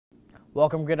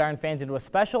Welcome, Gridiron fans, into a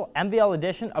special MVL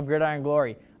edition of Gridiron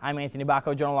Glory. I'm Anthony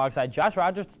Baucco, joined alongside Josh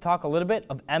Rogers to talk a little bit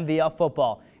of MVL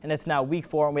football. And it's now week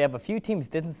 4, and we have a few teams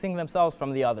distancing themselves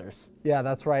from the others. Yeah,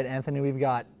 that's right, Anthony. We've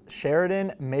got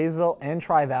Sheridan, Maysville, and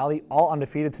Tri-Valley all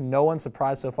undefeated to no one's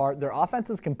surprise so far. Their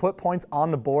offenses can put points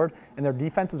on the board, and their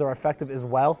defenses are effective as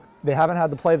well. They haven't had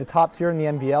to play the top tier in the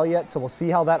MVL yet, so we'll see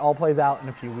how that all plays out in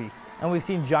a few weeks. And we've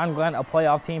seen John Glenn, a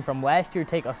playoff team from last year,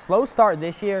 take a slow start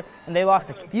this year, and they lost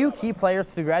a few key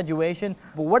players to graduation.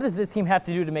 But what does this team have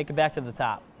to do to make it back to the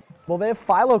top? Well, they have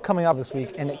Philo coming up this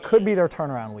week, and it could be their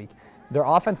turnaround week. Their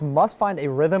offense must find a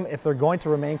rhythm if they're going to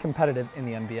remain competitive in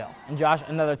the MVL. And Josh,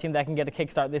 another team that can get a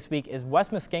kickstart this week is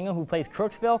West Muskingum, who plays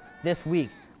Crooksville this week.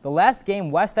 The last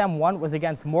game West M won was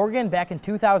against Morgan back in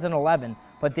 2011,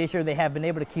 but this year they have been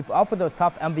able to keep up with those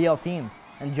tough MVL teams.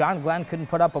 And John Glenn couldn't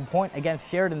put up a point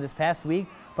against Sheridan this past week,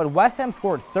 but West M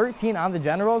scored 13 on the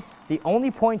Generals, the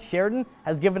only point Sheridan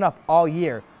has given up all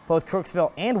year. Both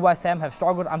Crooksville and West Ham have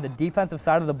struggled on the defensive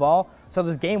side of the ball, so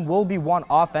this game will be won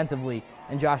offensively.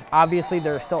 And Josh, obviously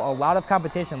there is still a lot of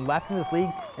competition left in this league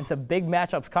and some big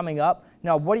matchups coming up.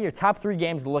 Now, what are your top 3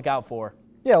 games to look out for?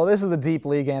 Yeah, well, this is the deep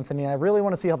league, Anthony, and I really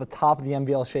want to see how the top of the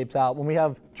MVL shapes out. When we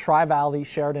have Tri-Valley,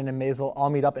 Sheridan, and Maysville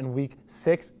all meet up in week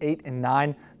 6, 8, and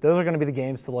 9, those are going to be the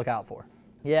games to look out for.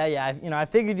 Yeah, I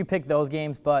figured you picked those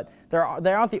games, but they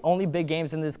aren't the only big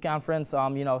games in this conference.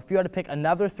 If you had to pick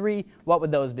another 3, what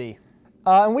would those be?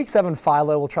 In week 7,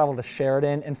 Philo will travel to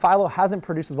Sheridan, and Philo hasn't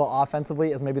produced as well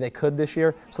offensively as maybe they could this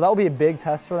year, so that will be a big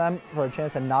test for them for a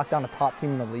chance to knock down a top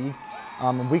team in the league.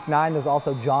 In week 9, there's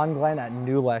also John Glenn at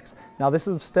New Lex. Now, this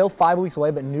is still 5 weeks away,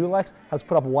 but New Lex has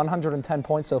put up 110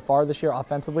 points so far this year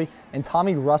offensively, and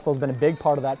Tommy Russell has been a big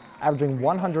part of that, averaging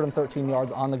 113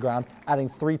 yards on the ground, adding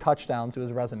 3 touchdowns to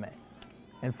his resume.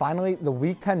 And finally, the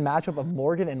Week 10 matchup of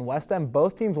Morgan and West End.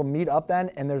 Both teams will meet up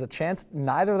then, and there's a chance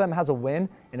neither of them has a win.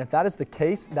 And if that is the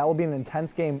case, that will be an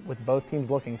intense game with both teams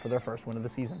looking for their first win of the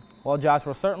season. Well, Josh,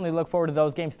 we'll certainly look forward to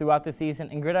those games throughout the season.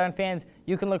 And Gridiron fans,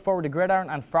 you can look forward to Gridiron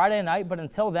on Friday night. But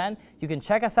until then, you can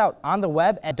check us out on the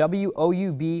web at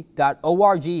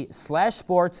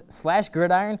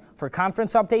woub.org/sports/gridiron for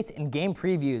conference updates and game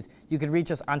previews. You can reach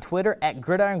us on Twitter at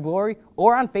Gridiron Glory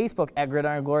or on Facebook at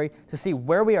Gridiron Glory to see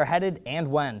where we are headed and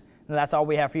when. And that's all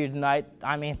we have for you tonight.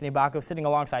 I'm Anthony Baucco, sitting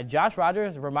alongside Josh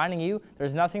Rogers, reminding you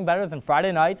there's nothing better than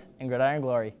Friday nights in Gridiron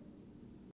Glory.